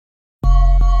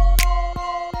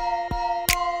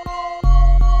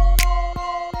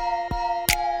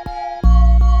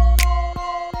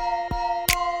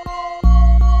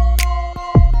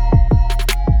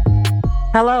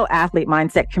Hello, Athlete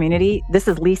Mindset community. This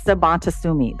is Lisa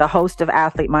Bontasumi, the host of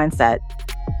Athlete Mindset.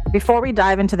 Before we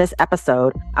dive into this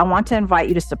episode, I want to invite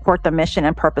you to support the mission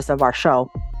and purpose of our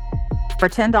show. For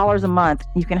 $10 a month,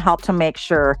 you can help to make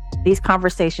sure these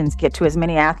conversations get to as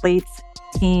many athletes,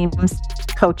 teams,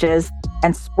 coaches,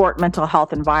 and sport mental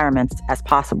health environments as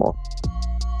possible.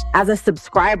 As a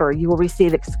subscriber, you will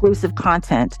receive exclusive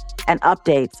content and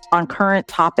updates on current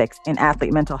topics in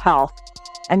athlete mental health,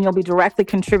 and you'll be directly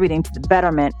contributing to the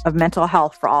betterment of mental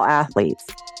health for all athletes.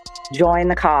 Join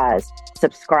the cause.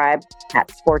 Subscribe at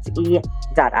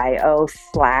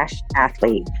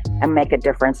sportse.io/athlete and make a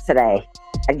difference today.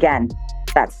 Again,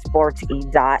 that's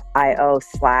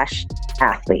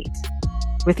sportse.io/athlete.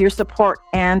 With your support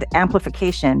and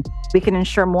amplification, we can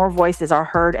ensure more voices are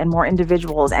heard and more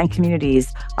individuals and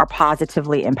communities are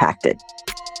positively impacted.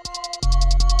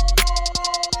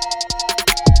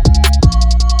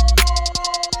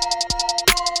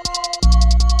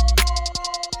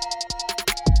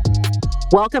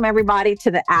 Welcome, everybody, to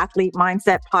the Athlete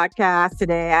Mindset Podcast.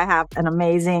 Today, I have an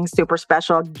amazing, super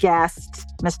special guest,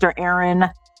 Mr. Aren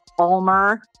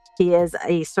Ulmer. He is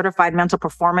a certified mental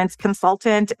performance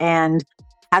consultant and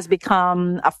has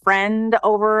become a friend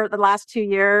over the last 2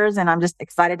 years, and I'm just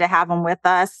excited to have him with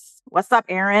us. What's up,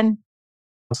 Aren?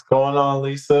 What's going on,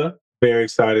 Lisa? Very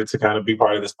excited to kind of be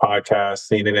part of this podcast,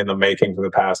 seen it in the making for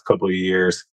the past couple of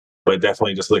years, but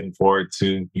definitely just looking forward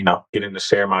to, getting to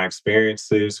share my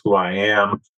experiences, who I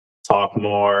am, talk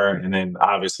more, and then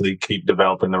obviously keep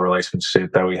developing the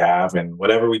relationship that we have and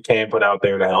whatever we can put out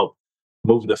there to help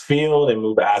move the field and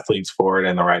move athletes forward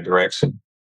in the right direction.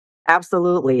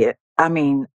 Absolutely. I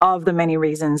mean, of the many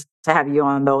reasons to have you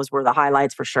on, those were the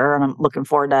highlights for sure. And I'm looking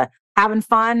forward to having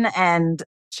fun and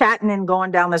chatting and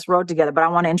going down this road together. But I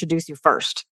want to introduce you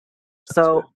first.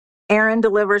 So Aren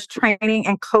delivers training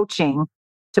and coaching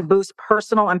to boost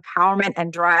personal empowerment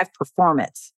and drive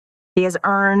performance. He has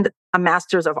earned a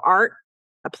Master's of Art,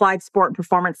 Applied Sport and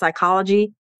Performance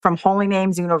Psychology from Holy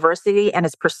Names University, and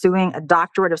is pursuing a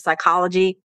doctorate of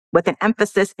psychology with an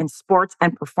emphasis in sports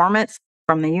and performance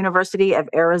from the University of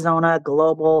Arizona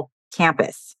Global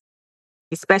Campus.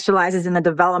 He specializes in the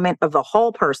development of the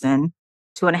whole person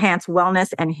to enhance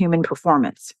wellness and human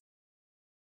performance.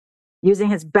 Using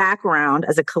his background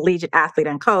as a collegiate athlete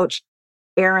and coach,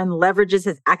 Aren leverages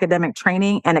his academic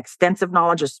training and extensive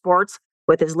knowledge of sports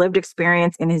with his lived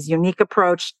experience and his unique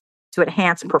approach to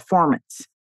enhance performance.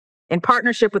 In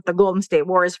partnership with the Golden State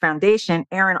Warriors Foundation,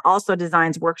 Aren also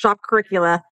designs workshop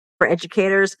curricula for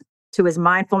educators to his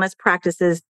mindfulness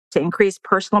practices to increase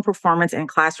personal performance and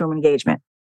classroom engagement.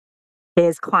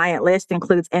 His client list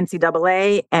includes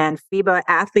NCAA and FIBA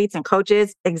athletes and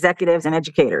coaches, executives, and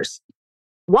educators.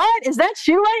 What? Is that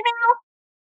you right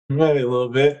now? Maybe a little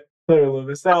bit.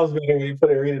 Sounds better when you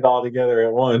read it all together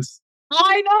at once.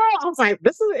 I know. I was like,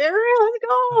 this is Aren. Let's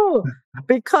go.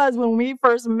 Because when we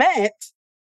first met,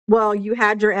 well, you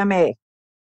had your MA.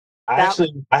 I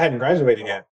hadn't graduated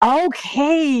yet.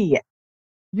 Okay.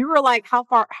 You were like, how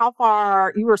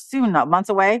far? You were soon, though, months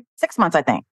away? 6 months, I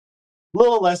think. A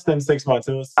little less than 6 months.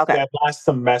 It was that last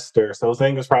semester. So I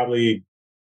think it was probably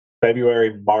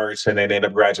February, March, and then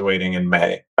ended up graduating in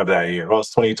May of that year. Well,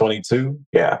 it's 2022.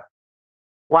 Yeah.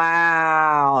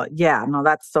 Wow. Yeah. No,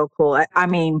 that's so cool. I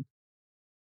mean,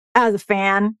 as a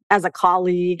fan, as a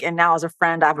colleague, and now as a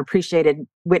friend, I've appreciated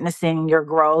witnessing your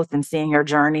growth and seeing your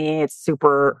journey. It's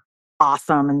super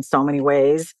awesome in so many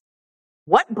ways.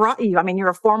 What brought you? I mean, you're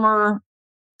a former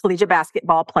collegiate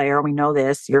basketball player. We know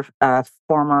this. You're a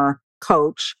former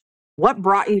coach. What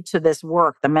brought you to this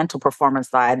work, the mental performance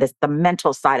side, the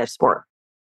mental side of sport?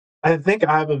 I think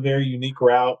I have a very unique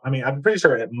route. I mean, I'm pretty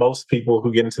sure that most people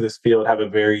who get into this field have a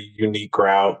very unique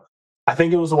route. I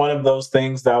think it was one of those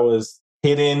things that was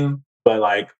hidden, but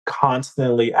like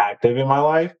constantly active in my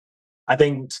life. I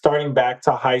think starting back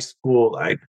to high school,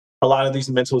 like a lot of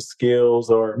these mental skills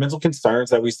or mental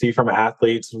concerns that we see from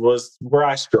athletes was where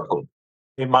I struggled.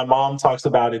 And my mom talks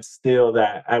about it still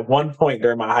that at one point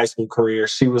during my high school career,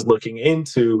 she was looking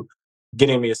into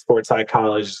getting me a sports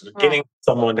psychologist, getting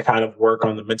someone to kind of work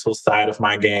on the mental side of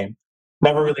my game.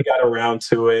 Never really got around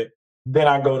to it. Then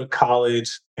I go to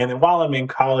college. And then while I'm in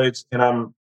college and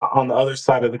I'm on the other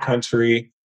side of the country,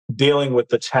 dealing with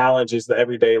the challenges, the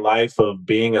everyday life of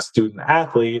being a student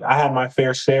athlete, I had my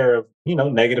fair share of,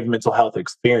 negative mental health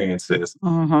experiences.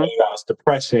 Mm-hmm. Whether that was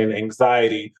depression,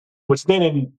 anxiety, which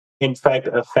then in fact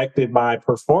affected my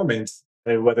performance.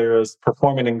 And whether it was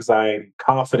performance anxiety,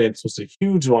 confidence was a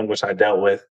huge one, which I dealt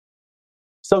with.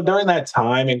 So during that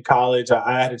time in college,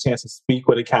 I had a chance to speak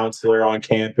with a counselor on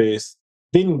campus.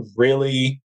 Didn't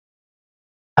really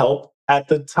help at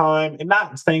the time, and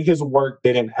not saying his work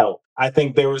didn't help. I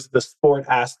think there was the sport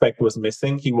aspect was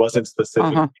missing. He wasn't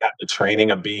specifically Mhm, at the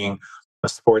training of being a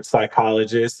sports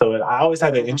psychologist. So I always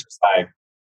had the mhm, interest like,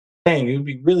 dang, it would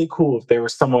be really cool if there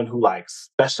was someone who like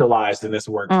specialized in this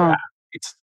work for mm,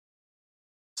 athletes.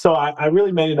 So I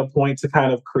really made it a point to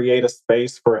kind of create a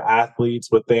space for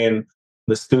athletes within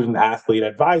the student athlete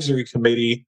advisory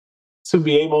committee to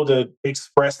be able to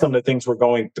express some of the things we're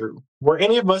going through. Were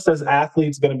any of us as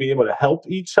athletes going to be able to help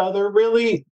each other?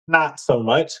 Really? Not so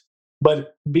much.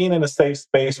 But being in a safe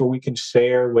space where we can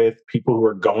share with people who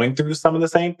are going through some of the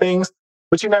same things,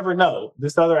 but you never know.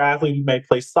 This other athlete who may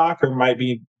play soccer might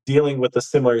be dealing with a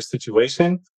similar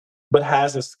situation, but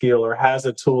has a skill or has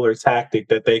a tool or tactic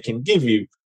that they can give you.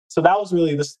 So that was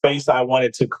really the space I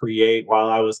wanted to create while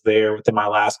I was there within my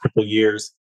last couple of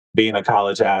years being a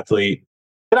college athlete.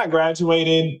 Then I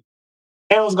graduated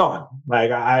and it was gone.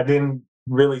 Like I didn't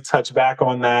really touch back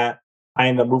on that. I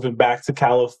ended up moving back to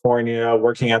California,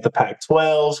 working at the Pac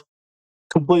 12,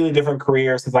 completely different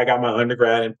career since I got my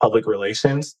undergrad in public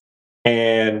relations.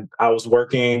 And I was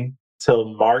working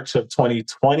till March of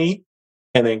 2020,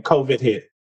 and then COVID hit.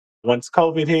 Once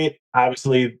COVID hit,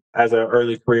 obviously, as an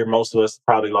early career, most of us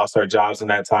probably lost our jobs in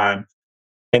that time.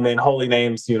 And then Holy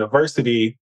Names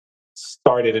University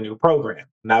started a new program.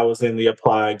 And I was in the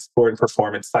applied sport and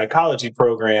performance psychology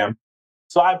program.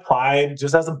 So I applied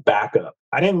just as a backup.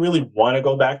 I didn't really want to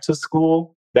go back to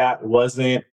school. That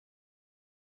wasn't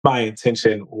my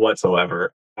intention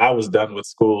whatsoever. I was done with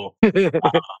school.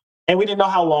 And we didn't know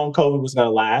how long COVID was going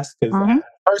to last because at mhm.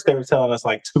 first they were telling us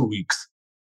like 2 weeks.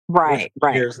 We're Right, 2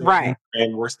 right, years in right.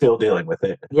 and we're still dealing with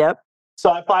it. Yep. So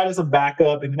I applied as a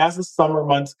backup. And as the summer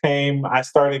months came, I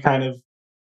started kind of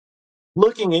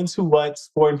looking into what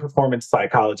sport and performance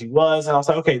psychology was. And I was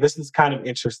like, okay, this is kind of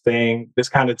interesting. This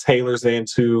kind of tailors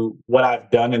into what I've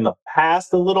done in the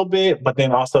past a little bit, but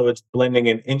then also it's blending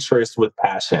an interest with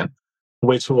passion,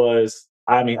 which was,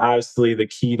 I mean, obviously the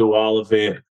key to all of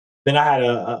it. Then I had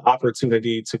an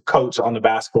opportunity to coach on the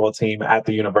basketball team at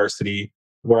the university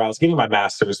where I was getting my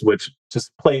master's, which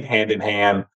just played hand in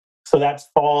hand. So that's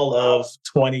fall of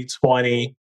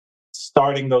 2020,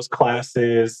 starting those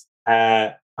classes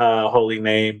at Holy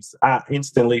Names, I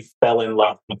instantly fell in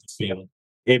love with the field.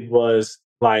 It was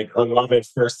like a love at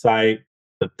first sight.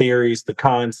 The theories, the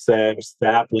concepts, the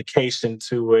application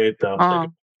to it, the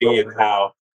Mm, applicability, and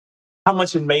how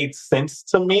much it made sense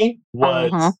to me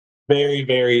mhm, was very,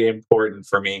 very important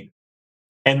for me.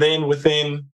 And then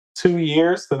within 2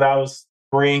 years, so that was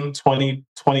spring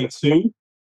 2022,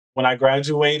 when I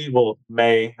graduated, well,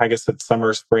 May, I guess it's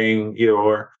summer, spring, either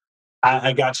or,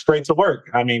 I got straight to work.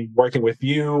 I mean, working with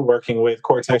you, working with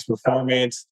Cortex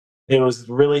Performance, it was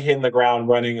really hitting the ground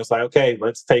running. It's like, okay,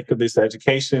 let's take this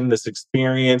education, this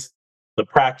experience, the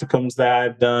practicums that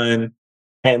I've done,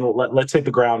 and let's hit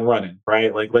the ground running,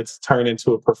 right? Like, let's turn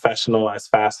into a professional as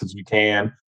fast as we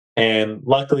can. And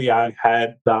luckily, I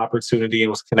had the opportunity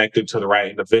and was connected to the right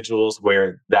individuals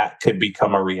where that could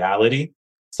become a reality.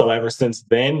 So ever since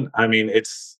then, I mean,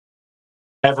 it's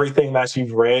everything that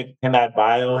you've read in that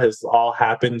bio has all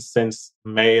happened since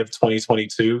May of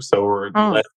 2022. So we're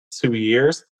mm. less than 2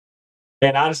 years.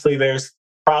 And honestly, there's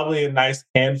probably a nice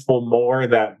handful more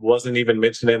that wasn't even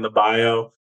mentioned in the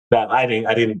bio that I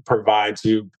didn't provide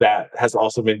you that has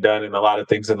also been done in a lot of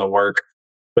things in the work.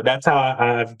 But that's how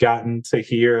I've gotten to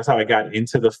here. That's how I got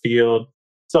into the field.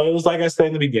 So it was like I said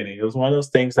in the beginning, it was one of those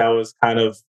things that was kind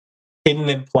of hidden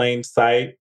in plain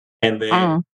sight. And then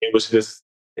Mm. it was just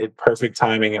perfect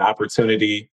timing and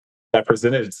opportunity that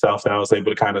presented itself that I was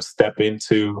able to kind of step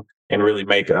into and really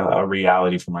make a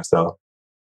reality for myself.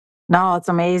 No, it's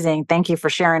amazing. Thank you for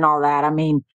sharing all that. I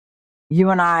mean, you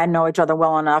and I know each other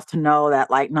well enough to know that,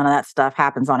 like, none of that stuff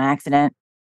happens on accident.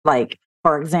 Like,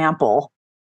 for example,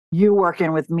 you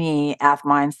working with me, F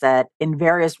Mindset, in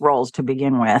various roles to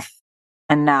begin with,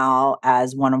 and now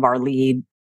as one of our lead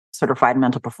certified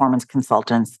mental performance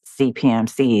consultants,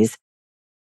 CPMCs.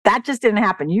 That just didn't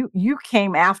happen. You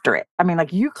came after it. I mean,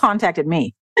 like, you contacted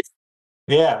me.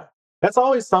 Yeah. That's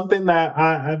always something that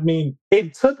I mean,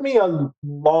 it took me a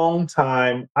long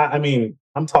time. I mean,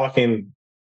 I'm talking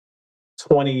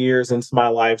 20 years into my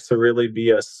life to really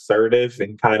be assertive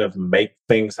and kind of make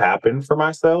things happen for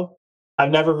myself.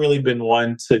 I've never really been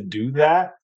one to do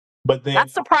that. But then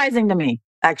That's surprising to me,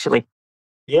 actually.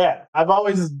 yeah, I've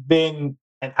always been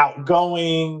an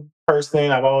outgoing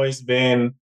person. I've always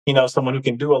been, someone who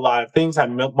can do a lot of things.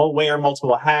 Wear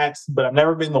multiple hats, but I've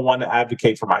never been the one to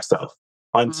advocate for myself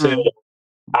until Mm,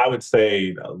 I would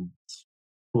say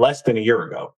less than a year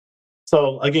ago.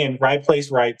 So again, right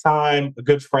place, right time. A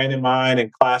good friend of mine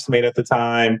and classmate at the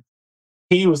time,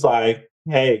 he was like,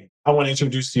 hey, I want to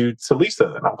introduce you to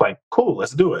Lisa. And I'm like, cool,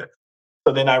 let's do it.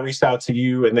 So then I reached out to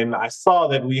you, and then I saw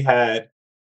that we had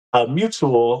a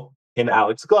mutual in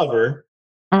Alex Glover.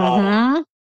 Uh, Mm-hmm.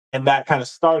 and that kind of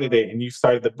started it. And you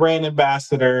started the brand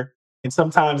ambassador. And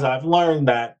sometimes I've learned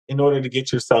that in order to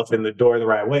get yourself in the door the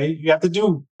right way, you have to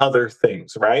do other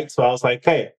things, right? So I was like,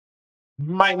 hey,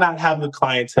 might not have the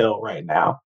clientele right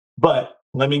now, but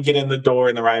let me get in the door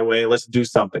in the right way. Let's do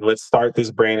something. Let's start this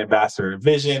brand ambassador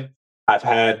vision. I've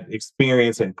had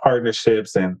experience in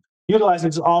partnerships and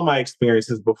utilizing just all my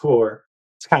experiences before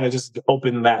to kind of just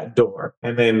open that door.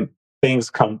 And then things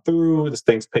come through, these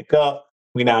things pick up.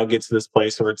 We now get to this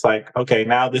place where it's like, okay,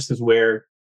 now this is where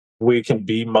we can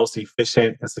be most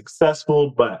efficient and successful.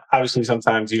 But obviously,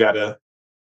 sometimes you got to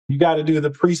do the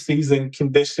preseason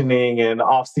conditioning and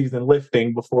off-season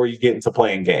lifting before you get into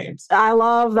playing games. I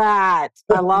love that.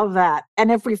 I love that.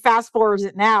 And if we fast forward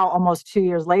it now, almost 2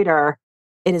 years later,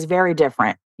 it is very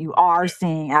different. You are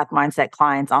seeing Ath Mindset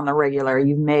clients on the regular.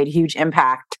 You've made huge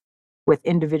impact with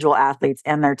individual athletes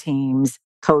and their teams,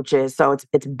 coaches. So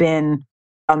it's been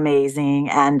amazing.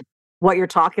 And what you're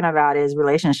talking about is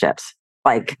relationships.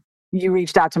 Like you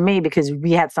reached out to me because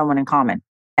we had someone in common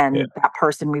Yeah. and that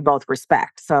person we both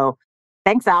respect. So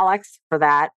thanks, Alex, for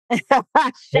that. Shout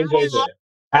Hey, JJ. out. Shout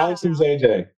Alex and out.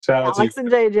 JJ. Shout out to you. Alex and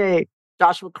JJ,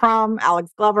 Joshua Crum,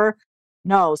 Alex Glover.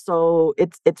 No, so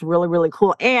it's really, really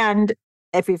cool. And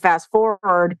if we fast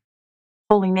forward,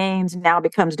 Holy Names now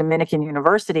becomes Dominican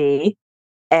University,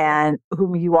 and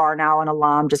whom you are now an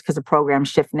alum just because the program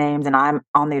shift names, and I'm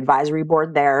on the advisory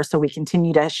board there. So we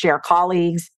continue to share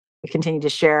colleagues, we continue to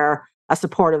share a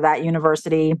support of that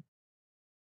university.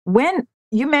 When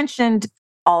you mentioned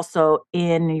also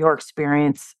in your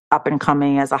experience up and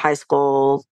coming as a high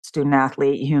school student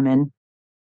athlete, human,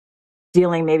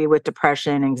 dealing maybe with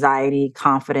depression, anxiety,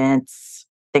 confidence,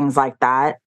 things like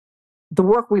that. The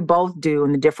work we both do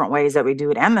in the different ways that we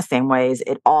do it and the same ways,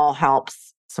 it all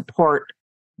helps support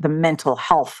the mental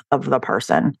health of the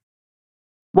person.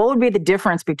 What would be the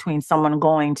difference between someone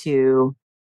going to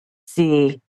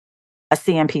see a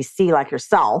CMPC like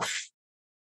yourself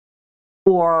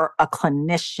or a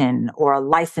clinician or a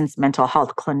licensed mental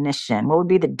health clinician? What would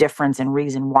be the difference and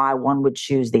reason why one would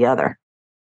choose the other?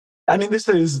 I mean, this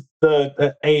is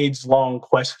the age-long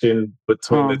question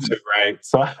between the Mhm. two, right?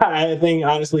 So I think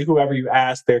honestly, whoever you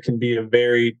ask, there can be a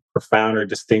very profound or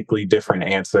distinctly different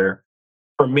answer.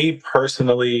 For me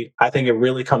personally, I think it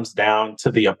really comes down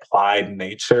to the applied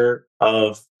nature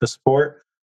of the sport.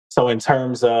 So in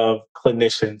terms of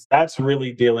clinicians, that's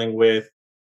really dealing with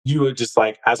you just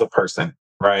like as a person,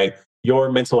 right?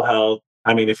 Your mental health.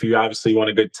 I mean, if you obviously want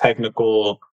a good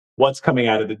technical, what's coming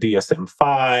out of the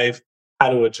DSM-5, how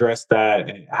to address that,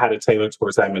 and how to tailor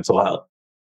towards that mental health.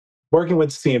 Working with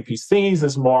CNPCs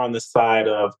is more on the side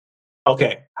of,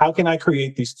 okay, how can I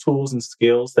create these tools and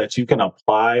skills that you can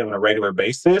apply on a regular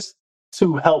basis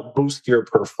to help boost your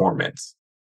performance?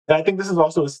 And I think this is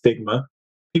also a stigma.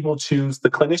 People choose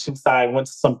the clinician side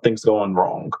once something's going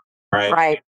wrong, right?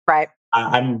 Right, right.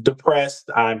 I'm depressed.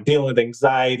 I'm dealing with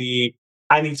anxiety.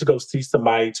 I need to go see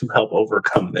somebody to help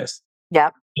overcome this.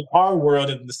 Yep. In our world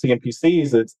of the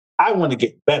CNPCs, it's I want to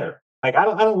get better. Like I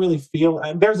don't really feel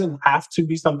and there doesn't have to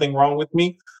be something wrong with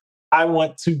me. I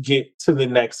want to get to the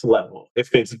next level.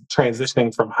 If it's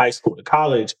transitioning from high school to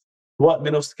college, what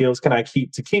mental skills can I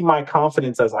keep to keep my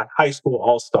confidence as a high school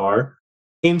all star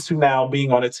into now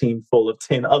being on a team full of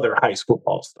 10 other high school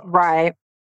all stars? Right.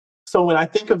 So when I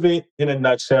think of it in a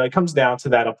nutshell, it comes down to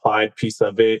that applied piece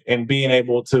of it and being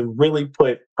able to really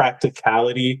put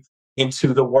practicality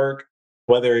into the work,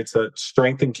 whether it's a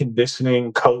strength and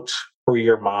conditioning coach for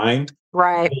your mind,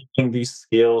 Right. building these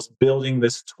skills, building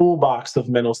this toolbox of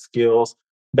mental skills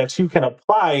that you can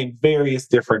apply in various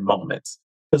different moments.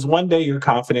 Because one day your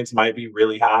confidence might be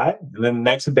really high, and then the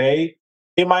next day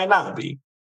it might not be.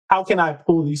 How can I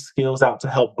pull these skills out to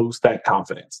help boost that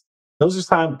confidence? Those are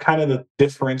some kind of the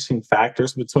differentiating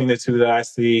factors between the two that I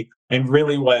see. And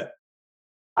really, what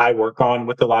I work on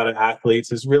with a lot of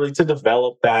athletes is really to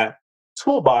develop that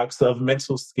toolbox of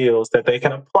mental skills that they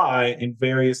can apply in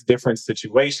various different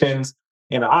situations.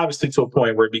 And obviously, to a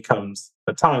point where it becomes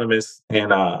autonomous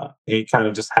and it kind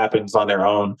of just happens on their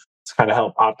own to kind of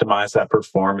help optimize that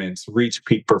performance, reach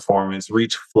peak performance,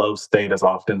 reach flow state as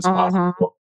often as Mhm.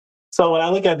 possible. So when I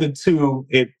look at the two,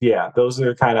 yeah, those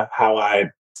are kind of how I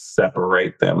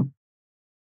separate them.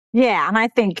 Yeah, and I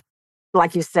think,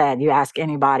 like you said, you ask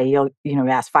anybody, you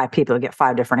ask 5 people, you'll get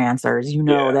 5 different answers. You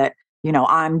know Yeah. that,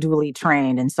 I'm duly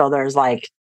trained, and so there's like,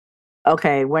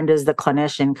 okay, when does the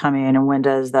clinician come in and when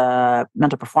does the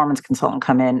mental performance consultant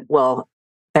come in? Well,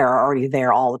 they're already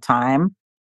there all the time.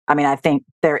 I mean, I think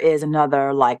there is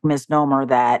another like misnomer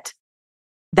that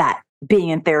being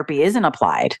in therapy isn't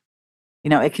applied.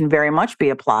 It can very much be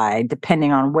applied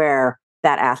depending on where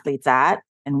that athlete's at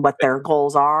and what their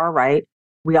goals are, right?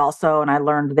 We also, and I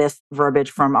learned this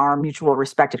verbiage from our mutual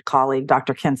respected colleague,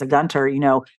 Dr. Kenza Gunter,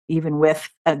 even with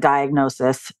a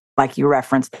diagnosis, like you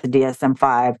referenced the DSM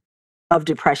 5 of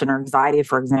depression or anxiety,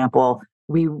 for example,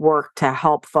 we work to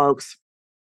help folks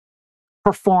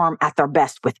perform at their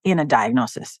best within a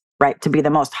diagnosis, right? To be the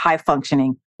most high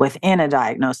functioning within a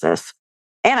diagnosis.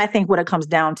 And I think what it comes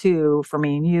down to for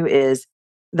me and you is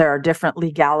there are different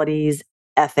legalities,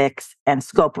 ethics, and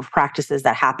scope of practices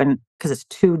that happen because it's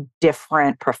two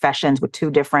different professions with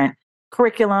two different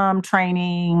curriculum,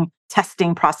 training,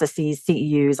 testing processes,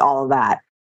 CEUs, all of that.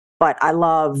 But I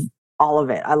love all of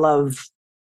it. I love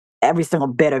every single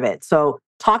bit of it. So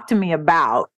talk to me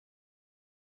about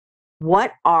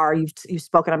you've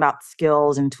spoken about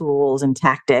skills and tools and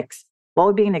tactics. What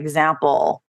would be an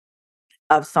example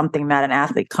of something that an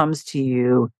athlete comes to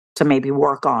you to maybe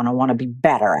work on or want to be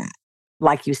better at?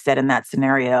 Like you said in that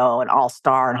scenario, an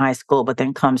all-star in high school, but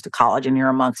then comes to college and you're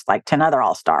amongst like 10 other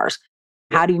all-stars.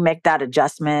 Yeah. How do you make that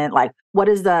adjustment? Like, what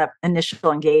does the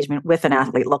initial engagement with an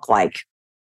athlete look like?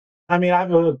 I mean, I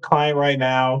have a client right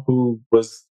now who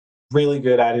was really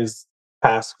good at his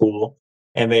past school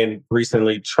and then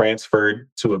recently transferred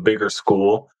to a bigger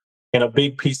school. And a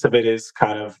big piece of it is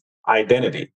kind of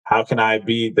identity. How can I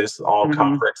be this all Mm-hmm.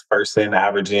 conference person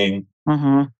averaging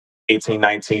Mm-hmm. 18,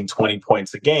 19, 20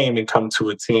 points a game and come to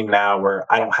a team now where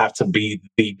I don't have to be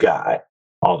the guy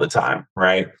all the time,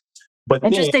 right? But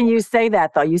then, Interesting you say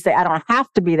that though. You say, I don't have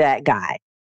to be that guy.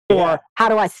 yeah, Or how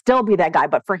do I still be that guy?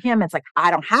 But for him, it's like,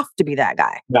 I don't have to be that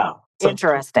guy. no. So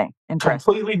Interesting. Interesting.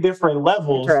 completely different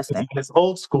levels. Interesting. In his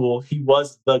old school, he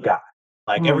was the guy.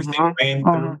 Like everything Mhm, ran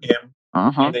through mhm, him.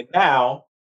 And mhm, then now,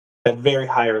 at very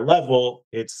higher level,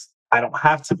 it's I don't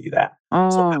have to be that. So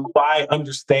how mm. do I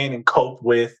understand and cope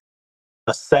with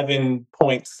a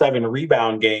 7.7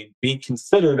 rebound game being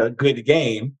considered a good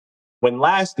game when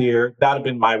last year that would have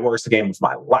been my worst game of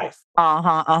my life,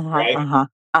 Uh-huh, uh-huh, right? uh-huh,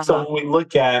 uh-huh. So when we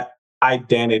look at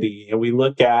identity and we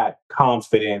look at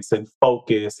confidence and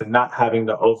focus and not having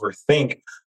to overthink,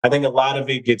 I think a lot of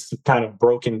it gets kind of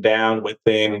broken down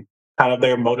within kind of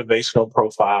their motivational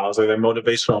profiles or their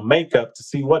motivational makeup to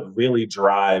see what really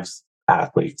drives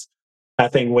athletes. I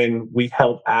think when we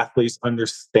help athletes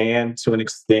understand to an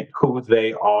extent who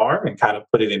they are and kind of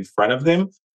put it in front of them,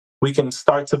 we can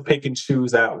start to pick and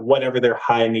choose at whatever their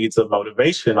high needs of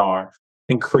motivation are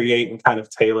and create and kind of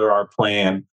tailor our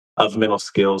plan of mental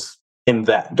skills in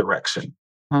that direction.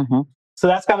 Mhm, So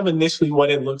that's kind of initially what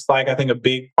it looks like. I think a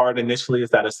big part initially is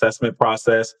that assessment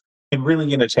process and really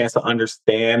getting a chance to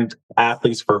understand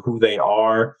athletes for who they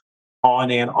are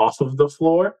on and off of the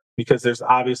floor, because there's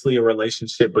obviously a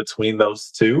relationship between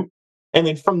those two. And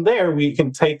then from there, we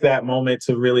can take that moment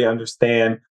to really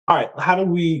understand, all right, how do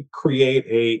we create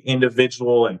a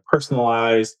individual and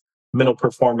personalized mental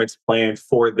performance plan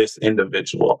for this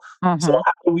individual? So mhm,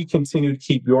 how do we continue to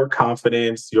keep your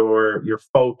confidence, your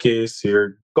focus,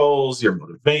 your goals, your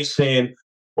motivation,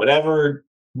 whatever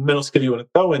middle skill you want to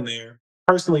throw in there,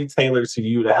 personally tailored to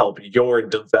you to help your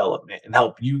development and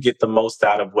help you get the most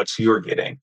out of what you're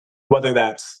getting, whether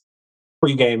that's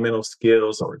pre-game mental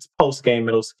skills or it's post-game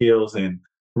mental skills, and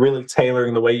really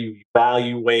tailoring the way you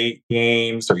evaluate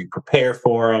games or you prepare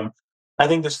for them. I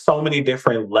think there's so many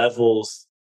different levels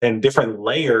and different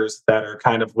layers that are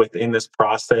kind of within this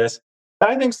process that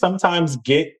I think sometimes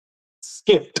get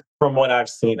skipped from what I've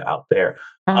seen out there.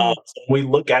 mm, When we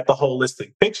look at the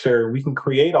holistic picture, we can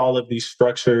create all of these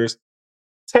structures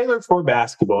tailored for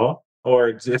basketball, or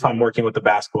if I'm working with a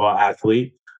basketball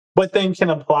athlete, but then can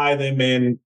apply them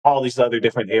in all these other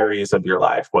different areas of your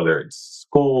life, whether it's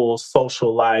school,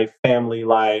 social life, family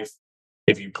life,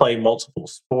 if you play multiple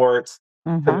sports.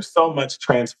 mhm, There's so much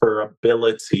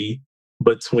transferability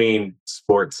between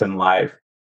sports and life.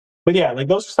 But yeah, like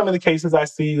those are some of the cases I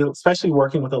see, especially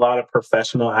working with a lot of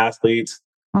professional athletes,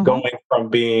 mhm, going from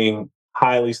being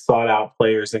highly sought out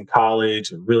players in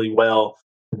college, really well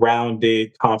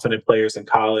rounded, confident players in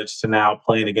college to now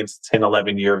playing against 10,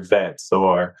 11-year vets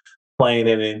or playing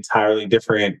in an entirely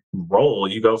different role.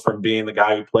 You go from being the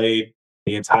guy who played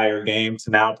the entire game to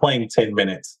now playing 10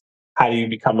 minutes. How do you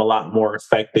become a lot more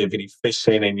effective and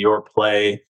efficient in your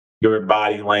play, your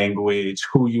body language,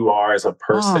 who you are as a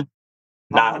person? mm,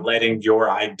 Not mhm, letting your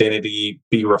identity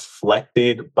be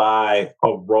reflected by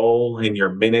a role in your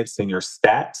minutes and your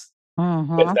stats.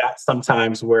 Because mhm. that's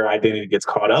sometimes where identity gets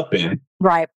caught up in.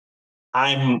 Right.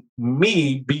 I'm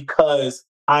me because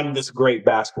I'm this great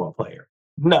basketball player.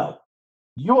 No,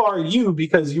 you are you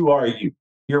because you are you.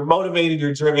 You're motivated,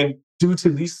 you're driven due to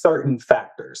these certain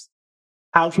factors.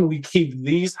 How can we keep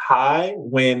these high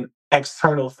when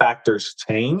external factors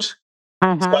change? So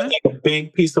I Mhm. think a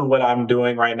big piece of what I'm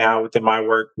doing right now within my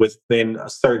work within a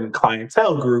certain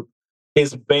clientele group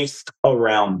is based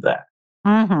around that.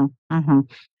 Mhm.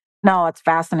 Mhm. No, it's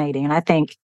fascinating, and I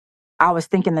think I was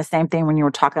thinking the same thing when you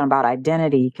were talking about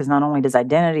identity, because not only does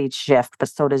identity shift, but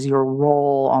so does your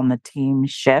role on the team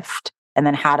shift, and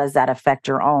then how does that affect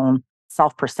your own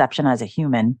self-perception as a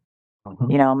human?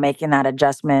 Mhm. Making that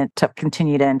adjustment to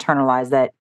continue to internalize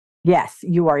that, yes,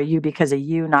 you are you because of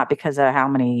you, not because of how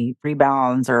many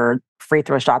rebounds or free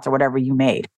throw shots or whatever you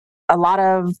made. A lot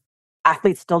of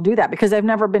athletes still do that because they've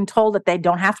never been told that they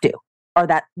don't have to, or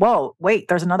that, whoa, wait,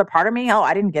 there's another part of me. Oh,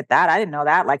 I didn't get that. I didn't know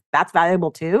that. Like, that's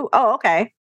valuable too. Oh,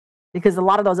 okay. Because a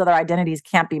lot of those other identities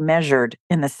can't be measured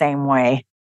in the same way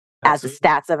as the Absolutely.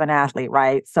 stats of an athlete,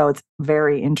 right? So it's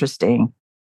very interesting.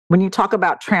 When you talk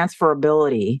about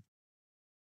transferability,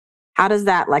 how does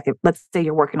that, like, if, let's say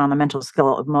you're working on the mental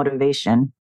skill of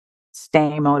motivation,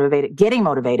 staying motivated, getting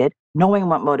motivated, knowing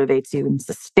what motivates you, and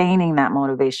sustaining that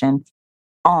motivation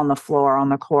on the floor, on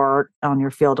the court, on your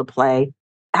field of play.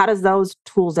 How does those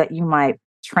tools that you might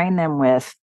train them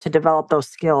with to develop those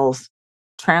skills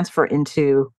transfer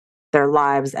into their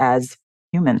lives as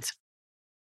humans?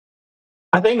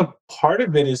 I think a part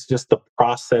of it is just the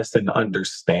process and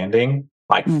understanding,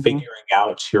 like Hmm. figuring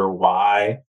out your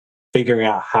why, figuring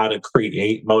out how to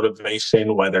create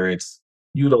motivation, whether it's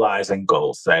utilizing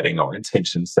goal setting or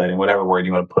intention setting, whatever word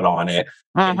you want to put on it,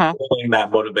 and Hmm. building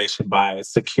that motivation by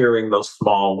securing those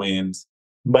small wins.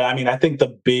 But I mean, I think the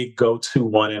big go to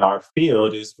one in our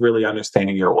field is really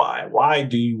understanding your why. Why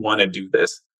do you want to do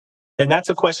this? And that's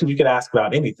a question you could ask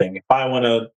about anything. If I want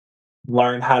to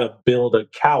learn how to build a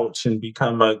couch and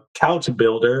become a couch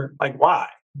builder, like why?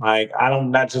 Like I'm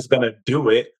not just gonna do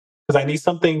it because I need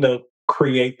something to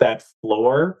create that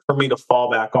floor for me to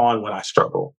fall back on when I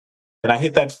struggle. And I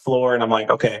hit that floor and I'm like,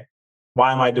 okay,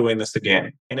 why am I doing this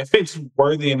again? And if it's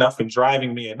worthy enough and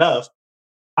driving me enough,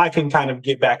 I can kind of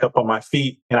get back up on my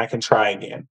feet and I can try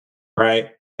again.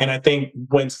 Right. And I think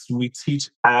once we teach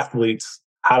athletes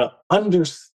how to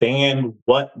understand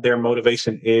what their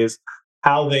motivation is,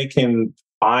 how they can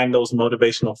find those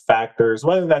motivational factors,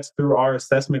 whether that's through our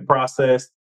assessment process,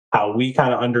 how we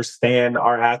kind of understand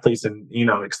our athletes and,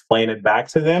 explain it back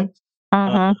to them.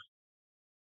 uh, Hmm.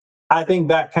 I think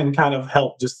that can kind of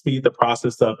help just speed the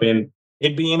process up in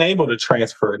it being able to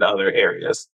transfer to other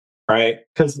areas, right?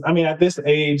 Because I mean, at this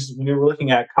age, when you're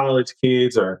looking at college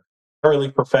kids or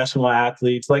early professional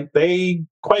athletes, like they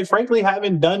quite frankly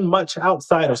haven't done much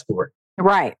outside of sport,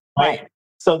 Right, right, right?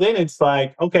 So then it's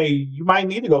like, okay, you might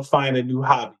need to go find a new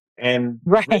hobby and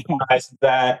right, realize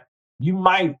that you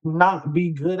might not be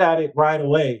good at it right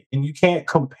away, and you can't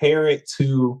compare it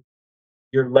to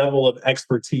your level of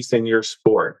expertise in your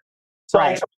sport. So, like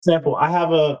right. for example, I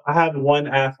have one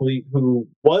athlete who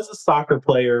was a soccer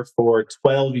player for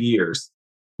 12 years,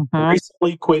 Hmm.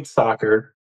 recently quit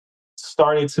soccer,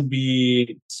 started to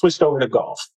be switched over to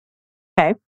golf,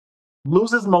 Okay.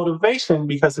 loses motivation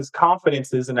because his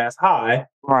confidence isn't as high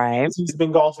Right. because he's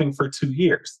been golfing for 2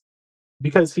 years.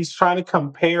 Because he's trying to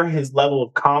compare his level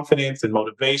of confidence and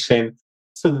motivation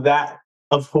to that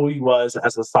of who he was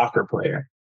as a soccer player.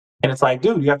 And it's like,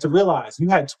 dude, you have to realize you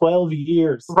had 12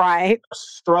 years Right. of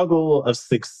struggle, of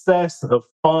success, of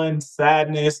fun,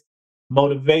 sadness,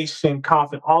 motivation,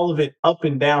 confidence, all of it up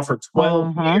and down for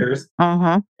 12 Hmm. years.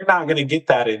 Hmm. You're not going to get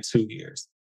that in 2 years.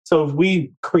 So if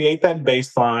we create that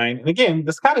baseline, and again,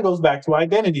 this kind of goes back to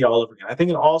identity all over again. I think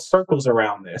it all circles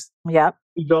around this. Yep.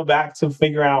 We go back to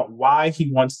figure out why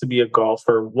he wants to be a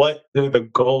golfer, what are the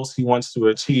goals he wants to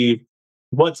achieve,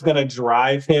 what's going to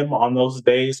drive him on those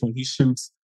days when he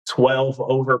shoots 12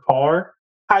 over par.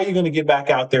 How are you going to get back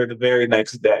out there the very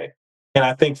next day? And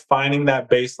I think finding that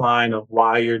baseline of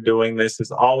why you're doing this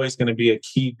is always going to be a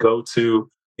key go to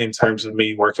in terms of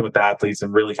me working with athletes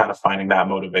and really kind of finding that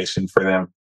motivation for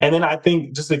them. And then I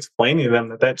think just explaining to them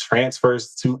that that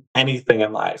transfers to anything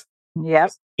in life.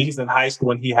 Yep. He's in high school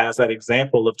and he has that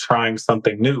example of trying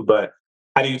something new. But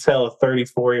how do you tell a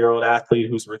 34-year-old athlete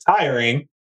who's retiring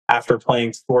after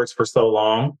playing sports for so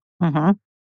long, Hmm.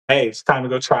 hey, it's time to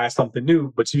go try something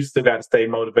new, but you still got to stay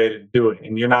motivated to do it.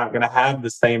 And you're not going to have the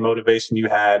same motivation you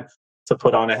had to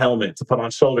put on a helmet, to put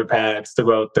on shoulder pads, to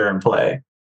go out there and play.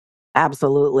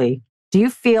 Absolutely. Do you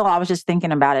feel, I was just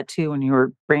thinking about it too when you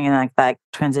were bringing like that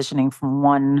transitioning from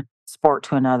one sport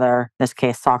to another, in this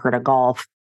case, soccer to golf.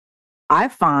 I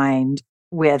find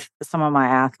with some of my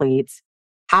athletes,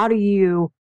 how do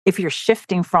you, if you're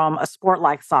shifting from a sport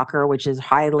like soccer, which is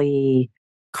highly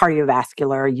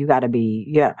cardiovascular. You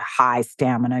have high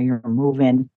stamina. You're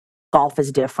moving. Golf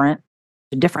is different,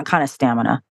 a different kind of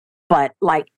stamina. But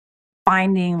like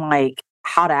finding like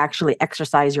how to actually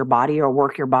exercise your body or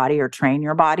work your body or train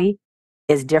your body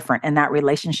is different. And that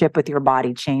relationship with your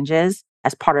body changes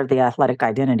as part of the athletic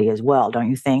identity as well, don't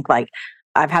you think? Like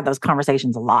I've had those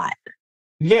conversations a lot.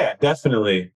 Yeah,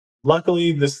 definitely.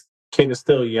 Luckily, this kid is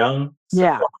still young, so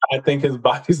Yeah. I think his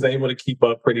body's able to keep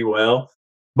up pretty well.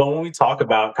 But when we talk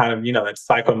about kind of, that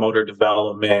psychomotor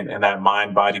development and that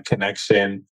mind body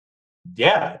connection,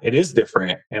 yeah, it is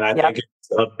different. And I Yep. think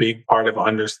it's a big part of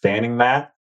understanding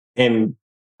that. And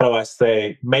how do I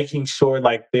say, making sure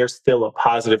like there's still a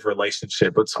positive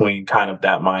relationship between kind of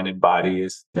that mind and body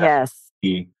is definitely Yes.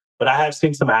 key. But I have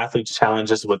seen some athletes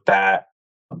challenges with that.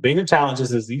 Bigger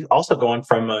challenges is also going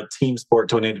from a team sport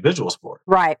to an individual sport.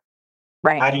 Right.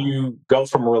 Right. How do you go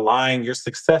from relying your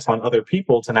success on other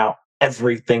people to now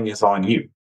everything is on you?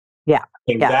 Yeah. I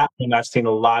think Yeah. that one I've seen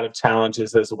a lot of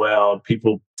challenges as well.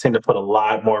 People tend to put a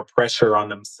lot more pressure on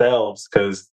themselves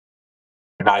because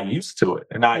they're not used to it.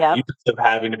 They're not Yep. used to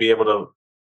having to be able to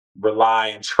rely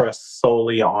and trust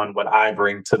solely on what I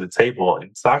bring to the table.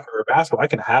 In soccer or basketball, I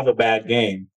can have a bad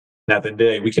game. And at the end of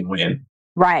the day, we can win.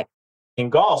 Right. In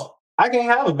golf, I can't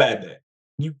have a bad day.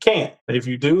 You can't. If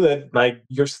you do that, like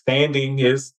your standing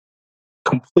is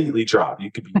completely dropped.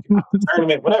 You could be out of the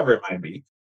tournament, whatever it might be.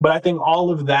 But I think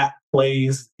all of that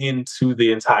plays into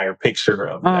the entire picture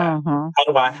of that. Mhm. How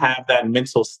do I have that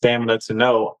mental stamina to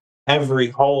know every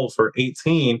hole for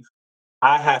 18,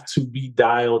 I have to be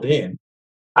dialed in.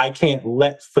 I can't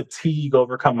let fatigue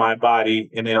overcome my body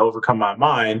and then overcome my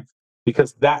mind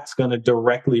because that's going to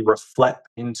directly reflect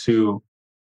into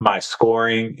my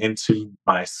scoring, into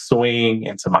my swing,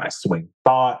 into my swing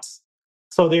thoughts.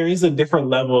 So there is a different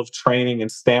level of training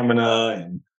and stamina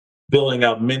and building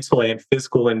up mental and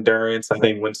physical endurance. I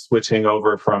think when switching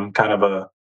over from kind of a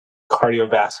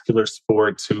cardiovascular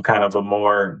sport to kind of a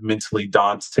more mentally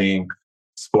daunting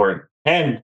sport.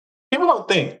 And people don't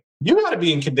think you got to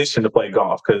be in condition to play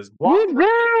golf because You walking around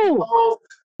 18 do. holes,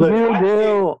 look, You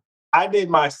do. I did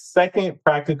my second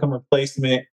practicum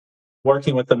replacement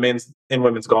working with the men's and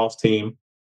women's golf team.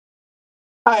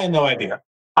 I had no idea.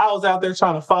 I was out there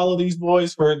trying to follow these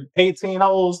boys for 18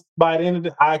 holes. By the end of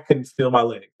it, I couldn't feel my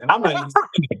legs. And I'm not even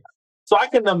standing. So I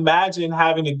can imagine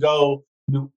having to go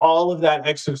do all of that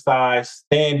exercise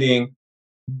standing,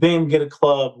 then get a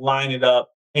club, line it up,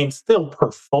 and still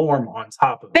perform on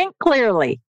top of it. Think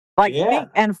clearly. Like Yeah. think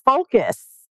and focus.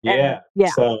 And Yeah. yeah,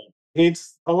 So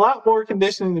it's a lot more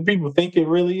conditioning than people think it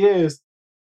really is.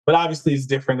 But obviously it's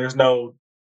different. There's no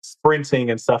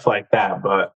sprinting and stuff like that.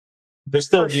 But there's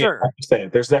for still, yeah, like sure. you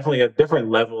said, there's definitely a different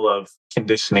level of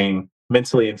conditioning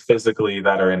mentally and physically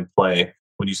that are in play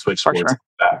when you switch For sports sure.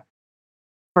 like that.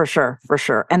 For sure. For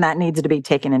sure. And that needs to be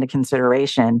taken into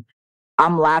consideration.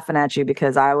 I'm laughing at you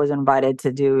because I was invited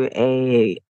to do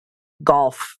a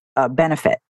golf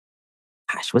benefit.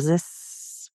 Gosh, was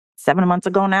this 7 months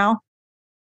ago now?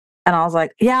 And I was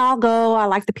like, yeah, I'll go. I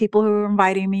like the people who are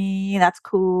inviting me. That's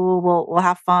cool. We'll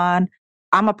have fun.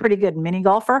 I'm a pretty good mini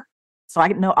golfer. So I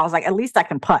know I was like, at least I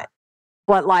can putt.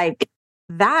 But like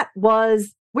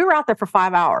we were out there for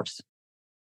 5 hours.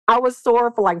 I was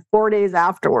sore for like 4 days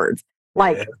afterwards. Yeah.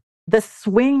 Like the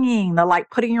swinging, the like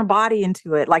putting your body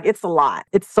into it, like it's a lot.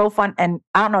 It's so fun. And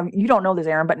I don't know, you don't know this,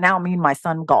 Aaron, but now me and my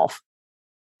son golf.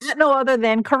 No other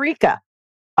than Karika.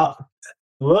 Oh,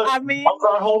 look, I mean, that's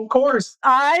our home course.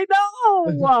 I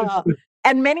know.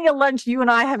 And many a lunch you and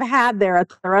I have had there at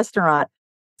the restaurant.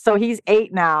 So he's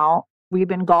 8 now. We've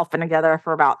been golfing together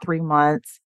for about 3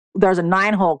 months. There's a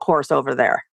 9-hole course over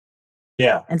there.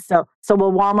 Yeah. And so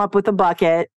we'll warm up with a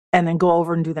bucket and then go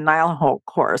over and do the 9-hole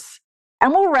course.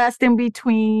 And we'll rest in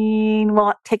between.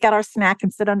 We'll take out our snack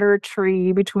and sit under a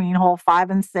tree between hole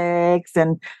 5 and 6,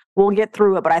 and we'll get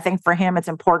through it. But I think for him, it's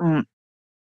important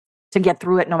to get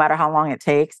through it no matter how long it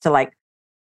takes to like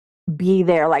be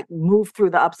there, like move through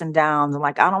the ups and downs. And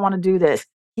like, I don't want to do this.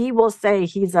 He will say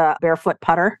he's a barefoot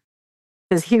putter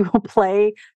because he will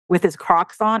play with his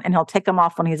Crocs on and he'll take them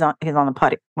off when he's on the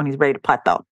putt when he's ready to putt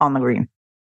though on the green.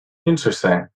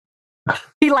 Interesting.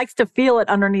 He likes to feel it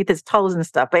underneath his toes and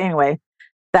stuff. But anyway,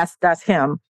 that's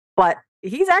him. But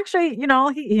he's actually,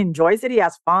 he enjoys it. He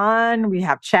has fun. We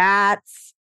have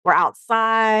chats. We're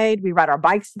outside. We ride our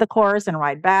bikes to the course and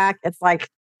ride back. It's like,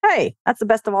 hey, that's the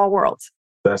best of all worlds.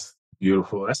 That's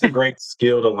beautiful. That's a great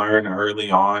skill to learn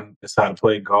early on. Is how to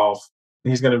play golf.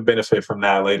 He's going to benefit from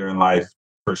that later in life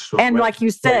for sure. And like you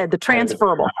said, the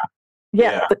transferable.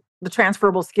 Yeah, Yeah. the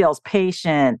transferable skills,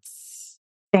 patience,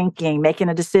 thinking, making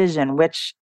a decision,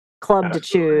 which club to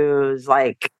Absolutely. choose.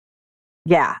 Like,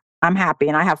 yeah, I'm happy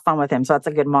and I have fun with him. So that's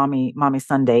a good mommy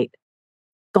son date.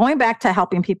 Going back to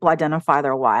helping people identify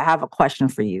their why, I have a question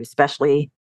for you,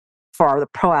 especially for the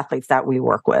pro athletes that we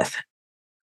work with.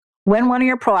 When one of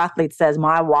your pro athletes says,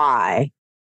 my why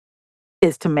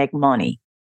is to make money,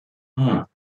 Hmm.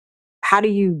 how do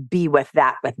you be with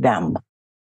that with them?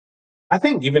 I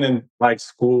think even in like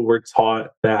school, we're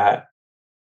taught that,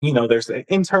 there's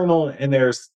internal and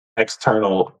there's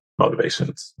external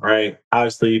motivations, right?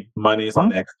 Obviously, money is on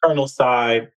Mhm. the external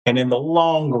side. And in the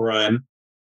long run,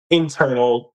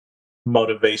 internal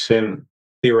motivation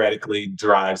theoretically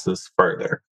drives us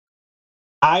further.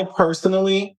 I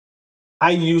personally,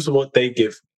 I use what they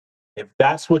give me. If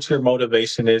that's what your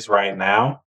motivation is right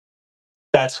now,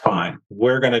 that's fine.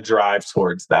 We're going to drive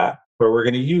towards that, or we're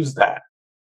going to use that.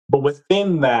 But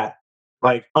within that,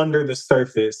 like under the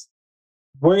surface,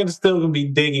 we're gonna still gonna be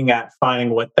digging at finding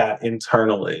what that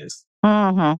internal is.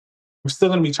 Mhm. We're still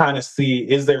gonna be trying to see,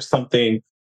 is there something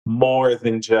more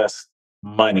than just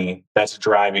money that's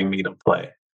driving me to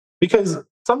play? Because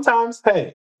sometimes,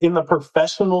 hey, in the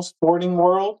professional sporting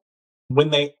world, when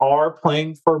they are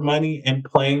playing for money and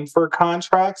playing for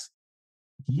contracts,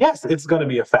 yes, it's going to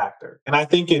be a factor. And I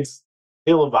think it's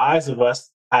ill advised of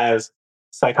us as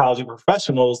psychology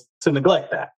professionals to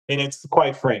neglect that. And it's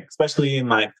quite frank, especially in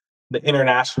like the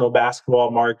international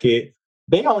basketball market.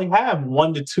 They only have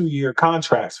 1 to 2 year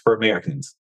contracts for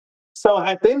Americans. So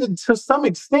at the end, to some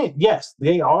extent, yes,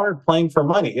 they are playing for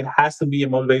money. It has to be a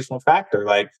motivational factor.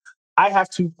 Like I have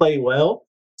to play well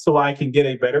so I can get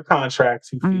a better contract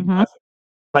to feed Mhm. my family.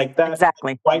 Like that,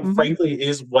 Exactly. quite Mhm. frankly,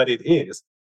 is what it is.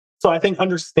 So I think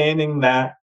understanding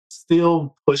that,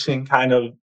 still pushing kind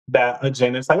of that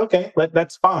agenda, it's like, okay,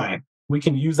 that's fine. We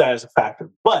can use that as a factor.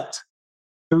 But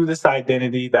through this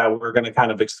identity that we're going to kind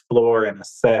of explore and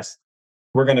assess,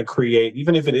 we're going to create,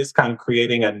 even if it is kind of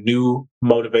creating a new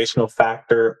motivational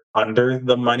factor under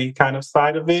the money kind of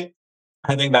side of it.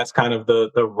 I think that's kind of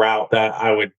the route that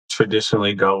I would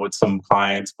traditionally go with some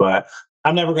clients, but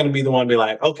I'm never going to be the one to be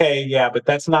like, okay, yeah, but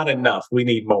that's not enough. We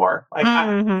need more. Like I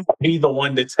Mhm. be the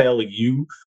one to tell you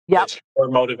Yep. that your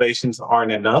motivations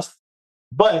aren't enough,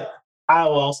 but I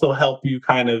will also help you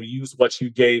kind of use what you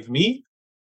gave me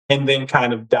and then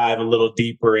kind of dive a little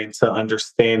deeper into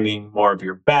understanding more of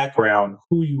your background,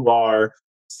 who you are,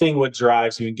 seeing what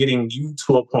drives you, and getting you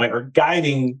to a point or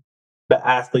guiding the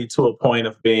athlete to a point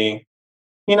of being,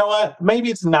 you know what, maybe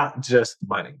it's not just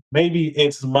money. Maybe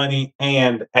it's money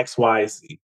and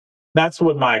XYZ. That's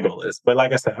what my goal is. But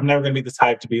like I said, I'm never going to be the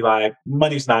type to be like,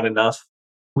 money's not enough.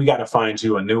 We got to find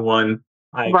you a new one.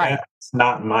 Like, Right. that's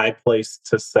not my place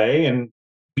to say and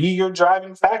be your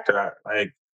driving factor.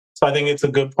 Like, so I think it's a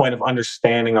good point of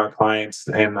understanding our clients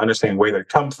and understanding where they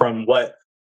come from, what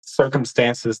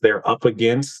circumstances they're up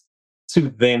against to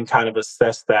then kind of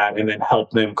assess that and then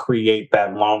help them create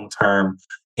that long term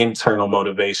internal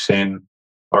motivation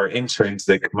or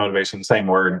intrinsic motivation, same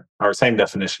word or same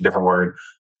definition, different word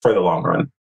for the long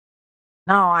run.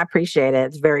 No, I appreciate it.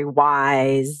 It's very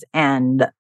wise and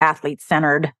athlete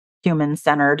centered, human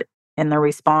centered in the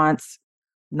response.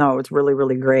 No, it's really,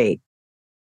 really great.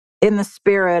 In the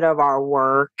spirit of our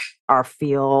work, our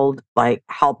field, like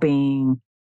helping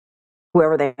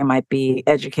whoever they might be,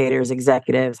 educators,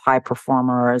 executives, high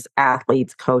performers,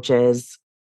 athletes, coaches,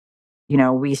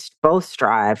 we both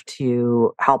strive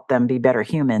to help them be better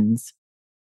humans.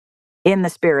 In the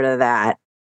spirit of that,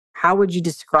 how would you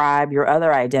describe your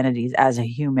other identities as a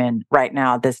human right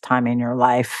now at this time in your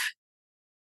life?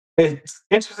 It's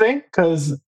interesting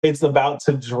because it's about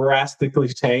to drastically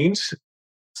change.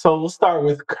 So we'll start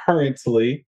with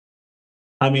currently.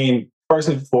 I mean, first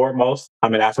and foremost,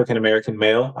 I'm an African American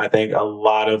male. I think a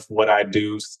lot of what I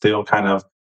do still kind of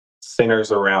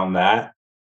centers around that.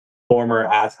 Former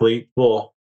athlete.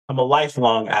 Well, I'm a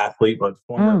lifelong athlete, but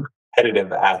former Mm.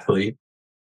 competitive athlete.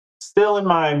 Still in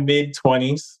my mid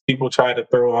 20s. People try to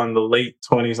throw on the late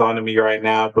 20s onto me right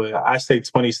now, but I say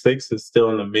 26 is still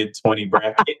in the mid 20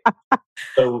 bracket.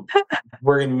 So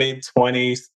we're in mid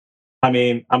 20s. I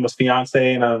mean, I'm a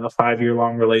fiance in a 5 year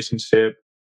long relationship.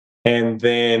 And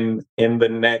then in the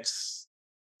next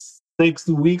 6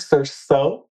 weeks or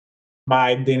so, my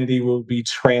identity will be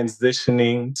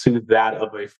transitioning to that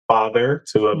of a father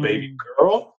to a baby Mm.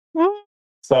 girl. Mm.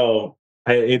 So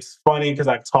it's funny because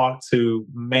I've talked to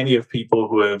many of people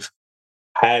who have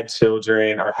had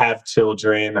children or have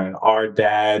children and are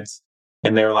dads.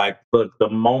 And they're like, look, the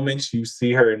moment you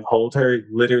see her and hold her,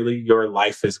 literally your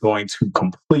life is going to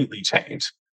completely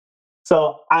change.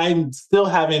 So I still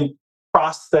haven't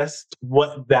processed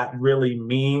what that really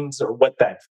means or what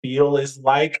that feel is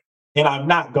like. And I'm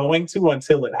not going to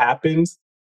until it happens.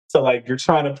 So like you're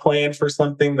trying to plan for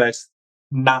something that's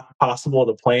not possible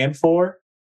to plan for.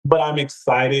 But I'm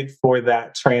excited for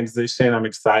that transition. I'm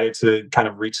excited to kind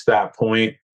of reach that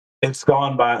point. It's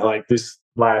gone by like this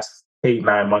last 8,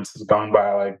 9 months has gone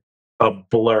by like a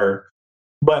blur,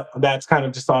 but that's kind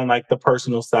of just on like the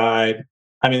personal side.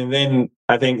 I mean, then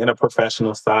I think in a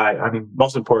professional side, I mean,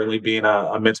 most importantly, being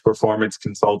a mental performance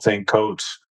consulting coach,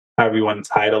 however you want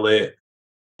to title it,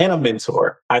 and a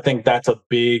mentor. I think that's a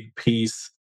big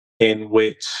piece in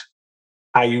which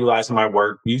I utilize in my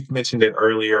work. You mentioned it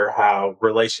earlier how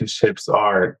relationships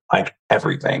are like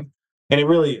everything. And it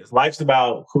really is. Life's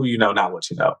about who you know, not what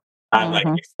you know. I'm like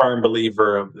Hmm. a firm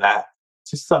believer of that.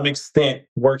 To some extent,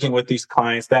 working with these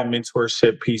clients, that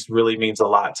mentorship piece really means a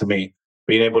lot to me.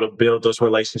 Being able to build those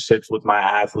relationships with my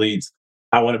athletes.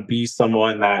 I want to be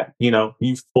someone that,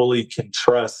 you fully can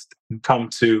trust and come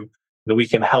to, that we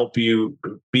can help you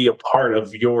be a part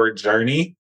of your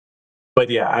journey. But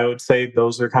yeah, I would say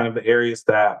those are kind of the areas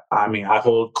that I mean I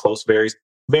hold close, very,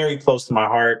 very close to my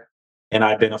heart and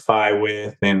identify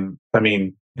with. And I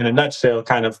mean, in a nutshell,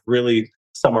 kind of really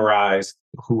summarize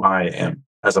who I am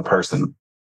as a person.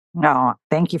 No,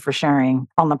 thank you for sharing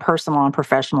on the personal and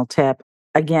professional tip.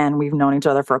 Again, we've known each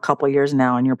other for a couple of years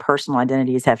now, and your personal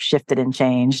identities have shifted and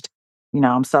changed.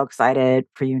 I'm so excited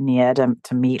for you, Nia,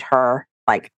 to meet her.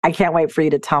 Like, I can't wait for you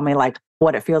to tell me like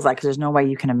what it feels like because there's no way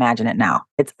you can imagine it now.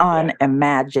 It's Yeah,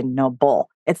 unimaginable.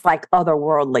 It's like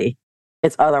otherworldly.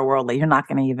 It's otherworldly. You're not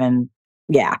going to even,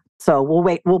 yeah. So we'll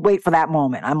wait. We'll wait for that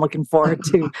moment. I'm looking forward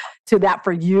to that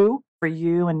for you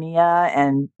and Nia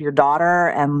and your daughter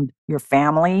and your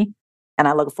family. And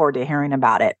I look forward to hearing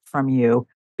about it from you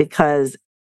because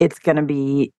it's going to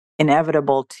be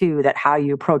inevitable too that how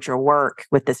you approach your work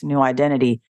with this new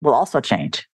identity will also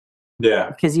change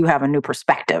yeah, because you have a new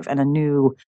perspective and a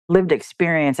new lived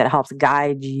experience that helps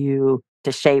guide you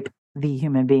to shape the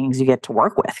human beings you get to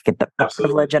work with, get the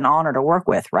absolutely. privilege and honor to work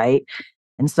with, right?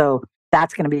 And so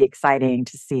that's going to be exciting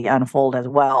to see unfold as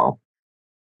well.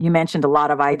 You mentioned a lot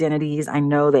of identities. I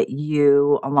know that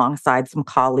you, alongside some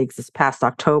colleagues this past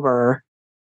October,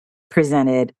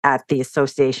 presented at the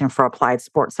Association for Applied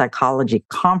Sports Psychology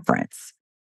conference.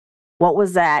 What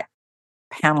was that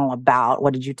panel about?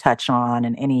 What did you touch on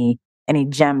and any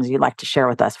gems you'd like to share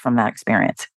with us from that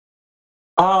experience?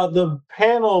 The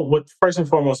panel, what first and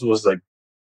foremost was like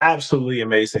absolutely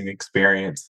amazing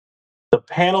experience. The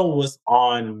panel was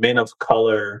on men of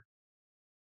color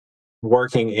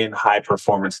working in high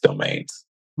performance domains.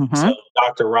 So Mhm.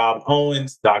 Dr. Rob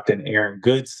Owens, Dr. Aaron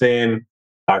Goodson,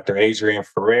 Dr. Adrian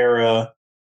Ferreira,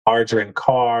 Arjun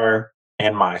Carr,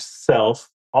 and myself,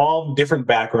 all different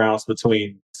backgrounds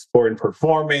between sport and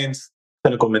performance,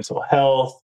 clinical mental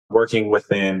health, working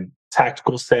within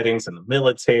tactical settings in the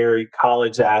military,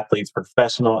 college athletes,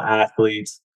 professional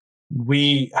athletes.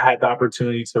 We had the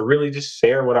opportunity to really just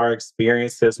share what our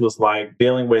experiences was like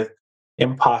dealing with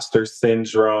imposter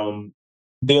syndrome,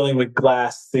 dealing with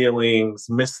glass ceilings,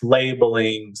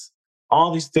 mislabelings,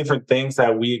 all these different things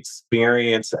that we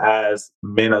experience as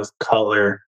men of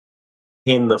color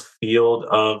in the field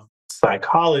of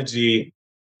psychology.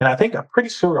 And I'm pretty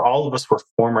sure all of us were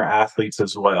former athletes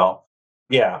as well.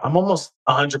 Yeah, I'm almost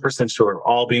 100% sure,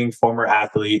 all being former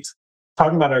athletes,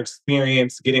 talking about our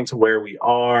experience, getting to where we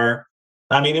are.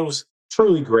 I mean, it was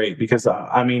truly great because,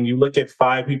 I mean, you look at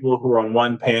 5 people who are on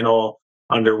one panel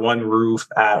under one roof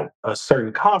at a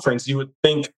certain conference, you would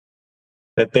think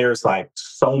that there's like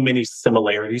so many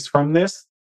similarities from this,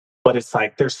 but it's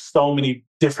like there's so many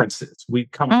differences. We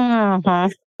come from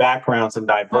Mhm. backgrounds and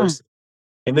Mm. diversity.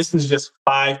 And this is just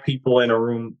 5 people in a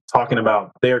room talking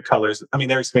about their colors. I mean,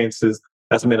 their experiences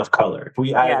as men of color. If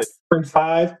we added a Yes. different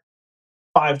five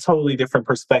totally different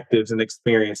perspectives and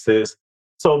experiences.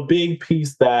 So a big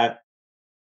piece that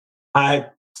I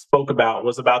spoke about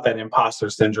was about that imposter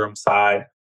syndrome side.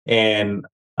 And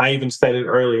I even said it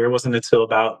earlier, it wasn't until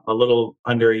about a little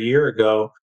under a year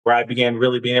ago where I began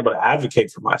really being able to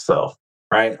advocate for myself,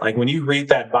 right? Like when you read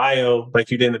that bio,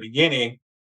 like you did in the beginning,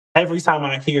 every time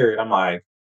I hear it, I'm like,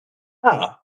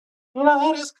 huh,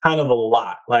 that is kind of a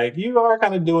lot. Like you are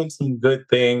kind of doing some good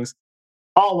things,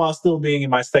 all while still being in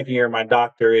my second year of my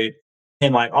doctorate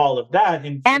and like all of that.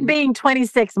 And And being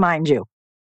 26, mind you.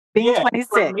 Being yeah, for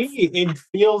 26. me, it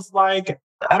feels like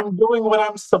I'm doing what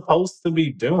I'm supposed to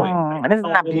be doing. And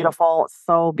isn't that beautiful?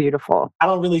 So beautiful. I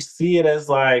don't really see it as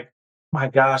like, my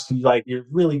gosh, you're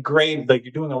really great. Like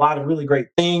you're doing a lot of really great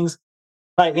things.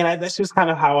 Like, that's just kind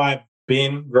of how I've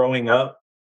been growing up.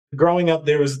 Growing up,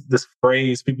 there was this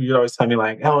phrase people would always tell me,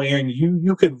 like, "Oh, Aaron,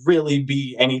 you could really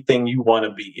be anything you want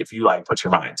to be if you like put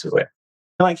your mind to it."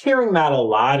 And like hearing that a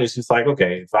lot is just like,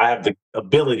 okay, if I have the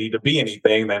ability to be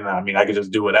anything, then I mean, I could just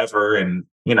do whatever. And,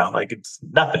 like it's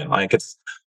nothing. Like it's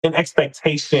an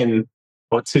expectation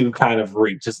or to kind of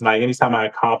reach. It's like anytime I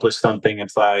accomplish something,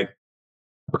 it's like,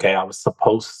 okay, I was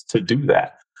supposed to do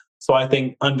that. So I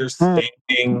think Mm,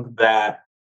 understanding that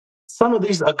some of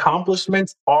these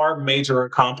accomplishments are major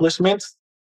accomplishments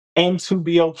and to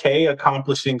be okay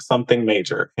accomplishing something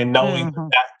major and knowing that mhm,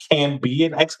 that can be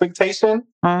an expectation,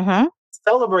 mhm,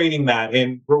 celebrating that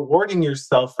and rewarding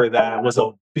yourself for that was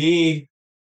a big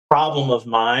problem of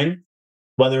mine,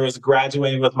 whether it was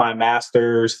graduating with my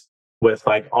master's with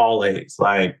like all A's.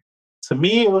 Like to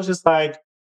me, it was just like,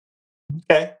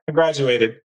 okay, I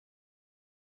graduated.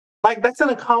 Like that's an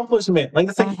accomplishment. Like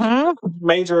that's a huge mhm.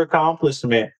 major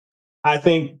accomplishment. I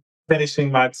think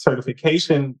finishing my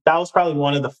certification, that was probably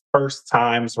one of the first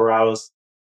times where I was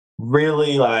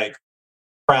really like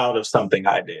proud of something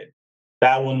I did.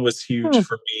 That one was huge Mm,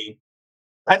 for me.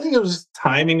 I think it was just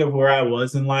timing of where I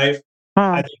was in life.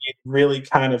 I mm. think it really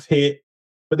kind of hit.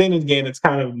 But then again, it's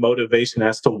kind of motivation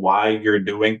as to why you're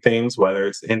doing things, whether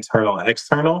it's internal and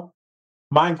external.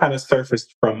 Mine kind of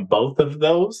surfaced from both of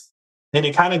those. And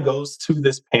it kind of goes to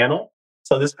this panel.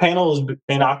 So this panel is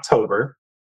in October.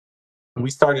 We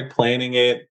started planning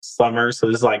it summer. So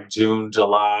this is like June,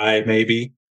 July,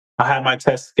 maybe. I had my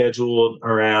test scheduled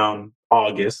around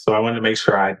August. So I wanted to make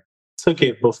sure I took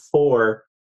it before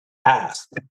Ask.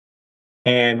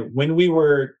 And when we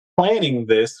were planning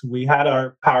this, we had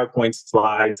our PowerPoint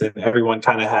slides and everyone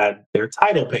kind of had their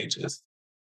title pages.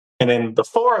 And then the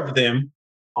four of them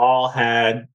all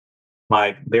had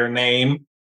like their name,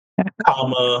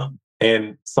 comma,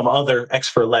 and some other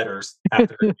extra letters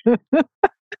after their name.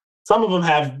 Some of them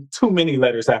have too many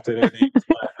letters after their names,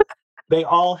 but they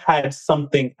all had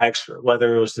something extra,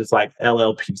 whether it was just like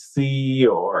LLPC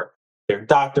or their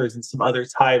doctors and some other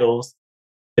titles.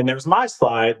 Then there's my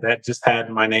slide that just had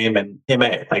my name and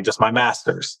MA, like just my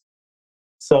master's.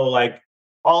 So, like,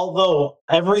 although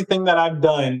everything that I've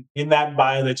done in that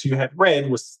bio that you had read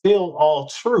was still all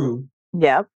true,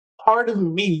 Yep. part of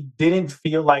me didn't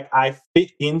feel like I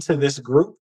fit into this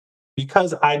group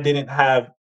because I didn't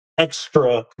have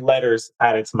extra letters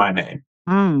added to my name.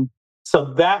 Mm.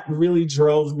 So that really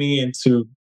drove me into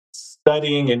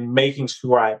studying and making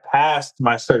sure I passed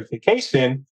my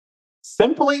certification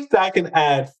simply so I can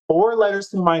add four letters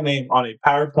to my name on a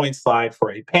PowerPoint slide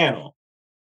for a panel.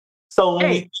 So when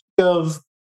we Hey. think of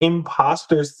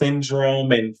imposter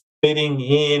syndrome and fitting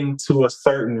into a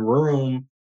certain room,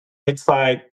 it's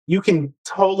like you can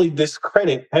totally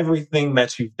discredit everything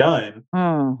that you've done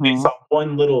based Mhm, on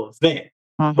one little event.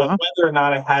 But mhm. whether or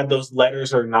not I had those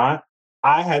letters or not,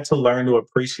 I had to learn to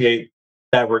appreciate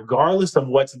that regardless of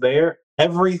what's there,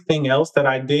 everything else that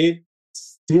I did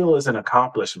still is an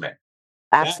accomplishment.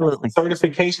 That Absolutely.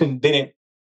 certification didn't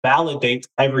validate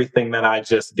everything that I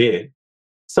just did.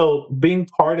 So being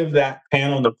part of that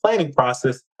panel in the planning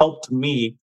process helped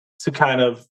me to kind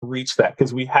of reach that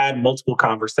because we had multiple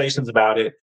conversations about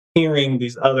it. Hearing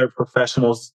these other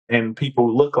professionals and people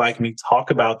who look like me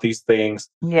talk about these things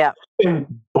Yep.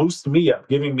 and boost me up,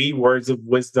 giving me words of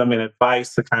wisdom and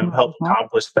advice to kind of help Mhm.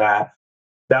 accomplish that.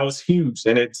 That was huge.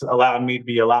 And it's allowed me to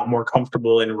be a lot more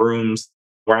comfortable in rooms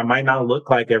where I might not look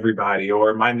like everybody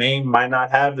or my name might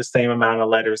not have the same amount of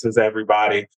letters as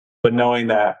everybody, but knowing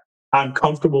that I'm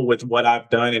comfortable with what I've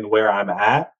done and where I'm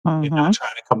at and not Mhm.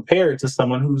 trying to compare it to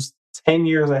someone who's 10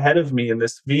 years ahead of me in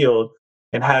this field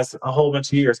and has a whole bunch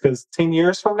of years. Because 10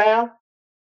 years from now,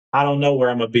 I don't know where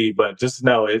I'm gonna be, but just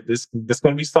know this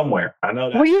gonna be somewhere. I know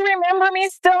Will that. you remember me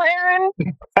still, Aaron?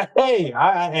 Hey,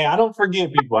 I don't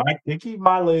forget people. I keep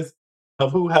my list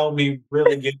of who helped me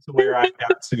really get to where I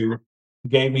got to,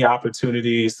 gave me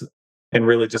opportunities, and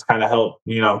really just kind of helped,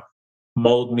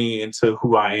 mold me into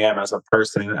who I am as a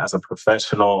person, as a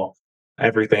professional,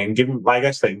 everything. Giving, like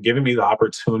I said, giving me the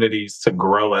opportunities to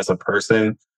grow as a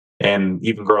person and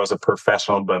even grow as a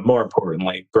professional, but more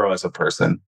importantly, grow as a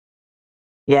person.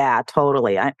 Yeah,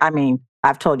 totally. I mean,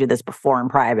 I've told you this before in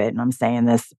private, and I'm saying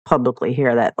this publicly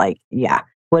here that, like, yeah,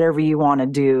 whatever you want to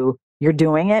do, you're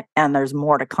doing it, and there's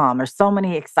more to come. There's so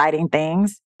many exciting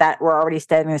things that we're already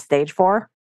setting the stage for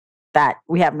that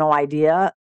we have no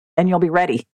idea, and you'll be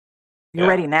ready. You're Yeah.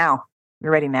 ready now.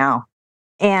 You're ready now.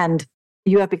 And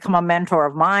you have become a mentor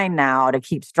of mine now to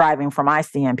keep striving for my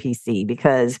CMPC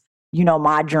because you know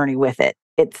my journey with it.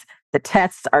 It's the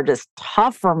tests are just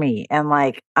tough for me. And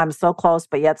like I'm so close,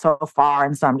 but yet so far.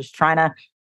 And so I'm just trying to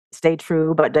stay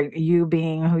true. But you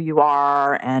being who you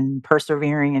are and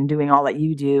persevering and doing all that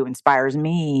you do inspires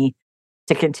me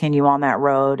to continue on that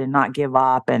road and not give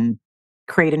up and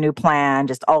create a new plan.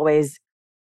 Just always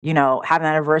having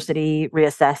that adversity,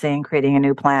 reassessing, creating a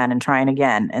new plan, and trying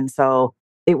again. And so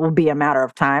it will be a matter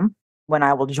of time when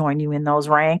I will join you in those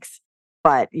ranks.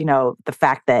 But, the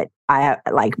fact that I have,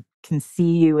 like, can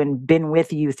see you and been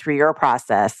with you through your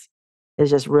process is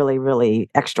just really, really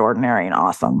extraordinary and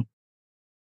awesome.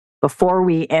 Before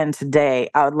we end today,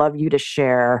 I would love you to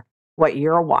share what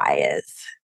your why is.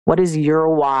 What is your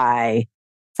why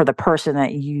for the person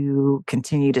that you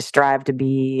continue to strive to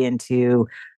be and to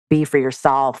be for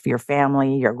yourself, your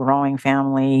family, your growing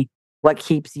family? What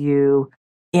keeps you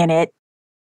in it?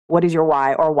 What is your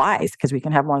why or whys? Because we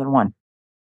can have more than one.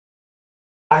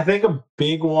 I think a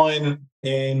big one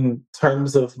in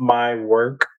terms of my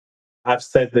work, I've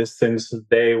said this since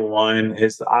day one,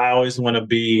 is I always want to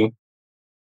be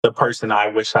the person I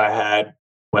wish I had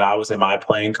when I was in my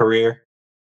playing career.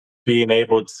 Being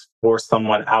able to, for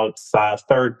someone outside,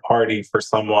 third party, for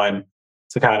someone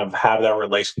to kind of have that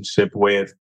relationship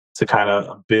with, to kind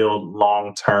of build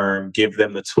long term, give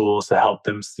them the tools to help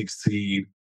them succeed.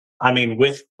 I mean,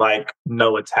 with like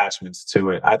no attachments to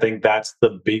it. I think that's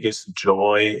the biggest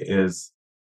joy, is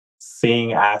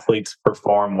seeing athletes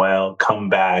perform well, come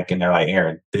back, and they're like,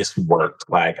 Aaron, this worked.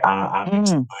 Like, I'm Mm,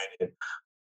 excited.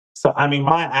 So, I mean,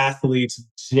 my athletes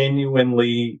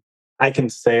genuinely, I can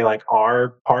say, like,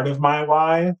 are part of my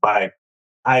why. Like,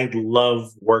 I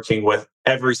love working with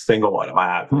every single one of my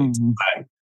athletes, mhm, like,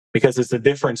 because it's a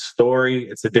different story,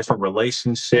 it's a different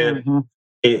relationship. mhm.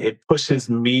 It pushes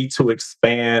me to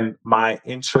expand my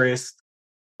interest.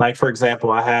 Like, for example,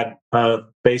 I had a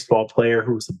baseball player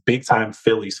who was a big time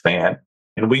Phillies fan,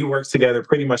 and we worked together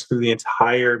pretty much through the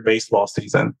entire baseball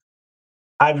season.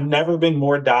 I've never been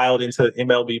more dialed into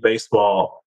MLB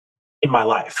baseball in my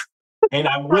life. And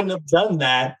I wouldn't have done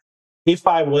that if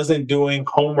I wasn't doing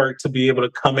homework to be able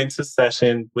to come into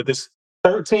session with this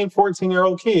 13,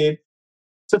 14-year-old kid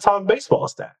to talk baseball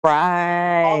stats, talk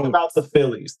Right. about the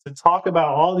Phillies, to talk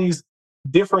about all these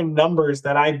different numbers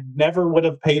that I never would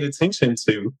have paid attention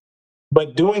to.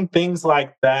 But doing things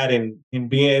like that, and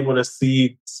being able to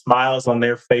see smiles on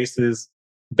their faces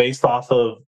based off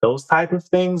of those type of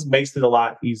things makes it a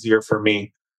lot easier for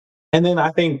me. And then I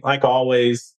think, like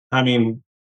always, I mean,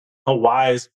 a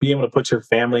wise being able to put your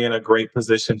family in a great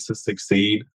position to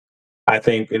succeed. I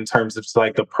think in terms of just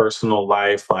like the personal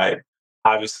life, like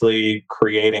obviously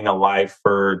creating a life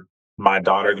for my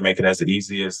daughter to make it as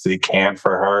easy as it can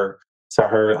for her, to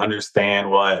her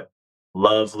understand what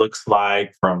love looks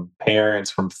like from parents,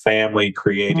 from family,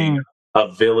 creating Mm,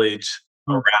 a village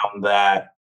mm. around that.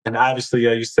 And obviously,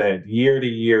 like you said, year to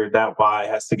year, that why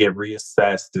has to get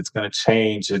reassessed. It's going to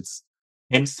change. It's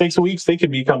in 6 weeks, they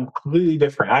could become completely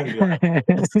different. I could be like,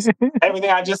 everything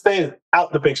I just said is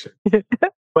out the picture.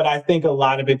 But I think a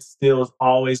lot of it still is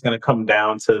always going to come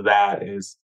down to that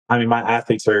is, I mean, my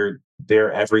athletes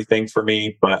they're everything for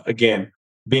me. But again,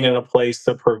 being in a place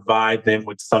to provide them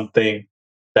with something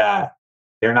that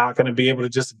they're not going to be able to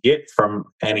just get from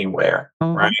anywhere.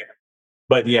 Right. Mhm.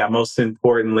 But yeah, most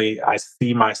importantly, I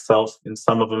see myself in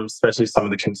some of them, especially some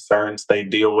of the concerns they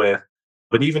deal with,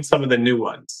 but even some of the new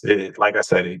ones. Like I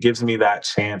said, it gives me that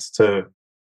chance to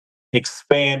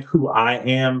expand who I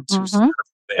am to Mhm.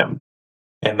 serve them.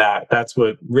 And that's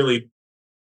what really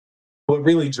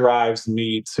drives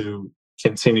me to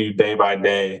continue day by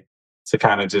day, to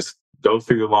kind of just go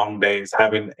through the long days,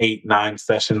 having 8, 9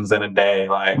 sessions in a day.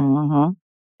 Like, Mhm.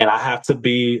 and I have to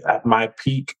be at my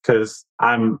peak because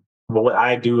what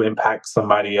I do impact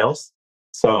somebody else.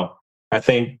 So I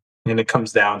think, and it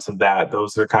comes down to that.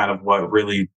 Those are kind of what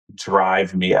really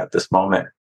drive me at this moment.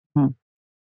 Mm.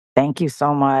 Thank you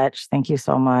so much. Thank you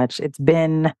so much. It's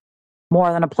been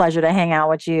more than a pleasure to hang out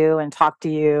with you and talk to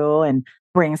you and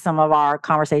bring some of our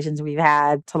conversations we've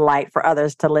had to light for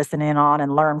others to listen in on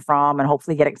and learn from and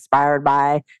hopefully get inspired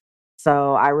by.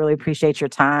 So I really appreciate your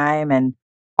time and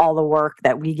all the work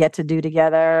that we get to do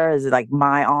together is like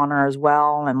my honor as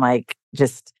well. And like,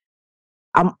 just,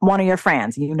 I'm one of your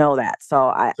friends, you know that. So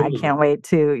I Absolutely. can't wait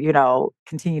to,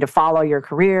 continue to follow your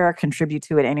career, contribute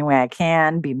to it any way I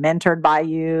can, be mentored by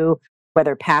you,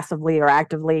 whether passively or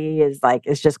actively is like,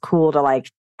 it's just cool to like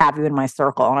have you in my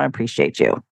circle and I appreciate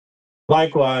you.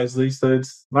 Likewise, Lisa,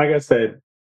 it's like I said,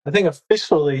 I think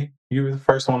officially you were the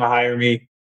first one to hire me.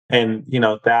 And,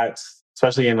 that's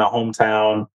especially in the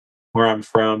hometown where I'm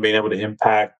from, being able to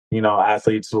impact,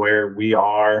 athletes where we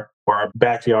are, where our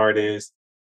backyard is.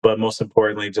 But most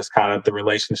importantly, just kind of the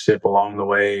relationship along the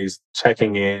ways,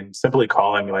 checking in, simply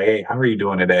calling me like, hey, how are you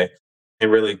doing today?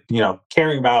 And really,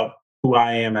 caring about who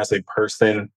I am as a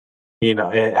person, it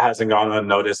hasn't gone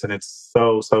unnoticed. And it's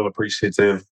so, so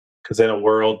appreciative, because in a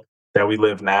world that we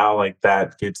live now, like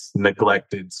that gets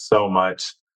neglected so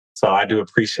much. So I do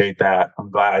appreciate that.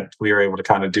 I'm glad we were able to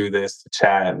kind of do this, to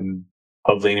chat, and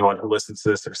hopefully anyone who listens to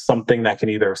this, there's something that can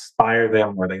either inspire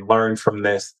them or they learn from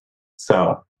this.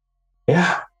 So,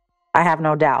 yeah. I have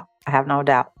no doubt. I have no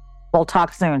doubt. We'll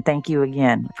talk soon. Thank you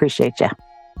again. Appreciate you.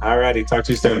 All righty. Talk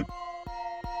to you soon.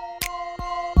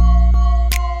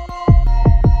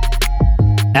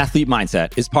 Athlete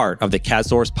Mindset is part of the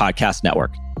CASSource Podcast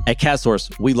Network. At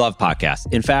CASSource, we love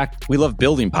podcasts. In fact, we love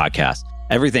building podcasts,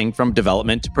 everything from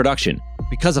development to production.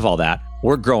 Because of all that,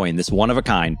 we're growing this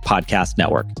one-of-a-kind podcast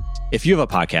network. If you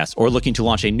have a podcast or looking to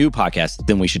launch a new podcast,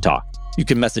 then we should talk. You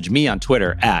can message me on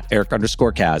Twitter at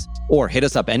Eric_Kaz, or hit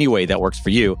us up any way that works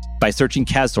for you by searching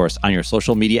CASSource on your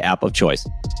social media app of choice.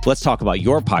 Let's talk about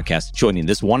your podcast joining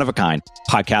this one-of-a-kind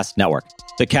podcast network,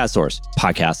 the CASSource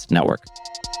Podcast Network.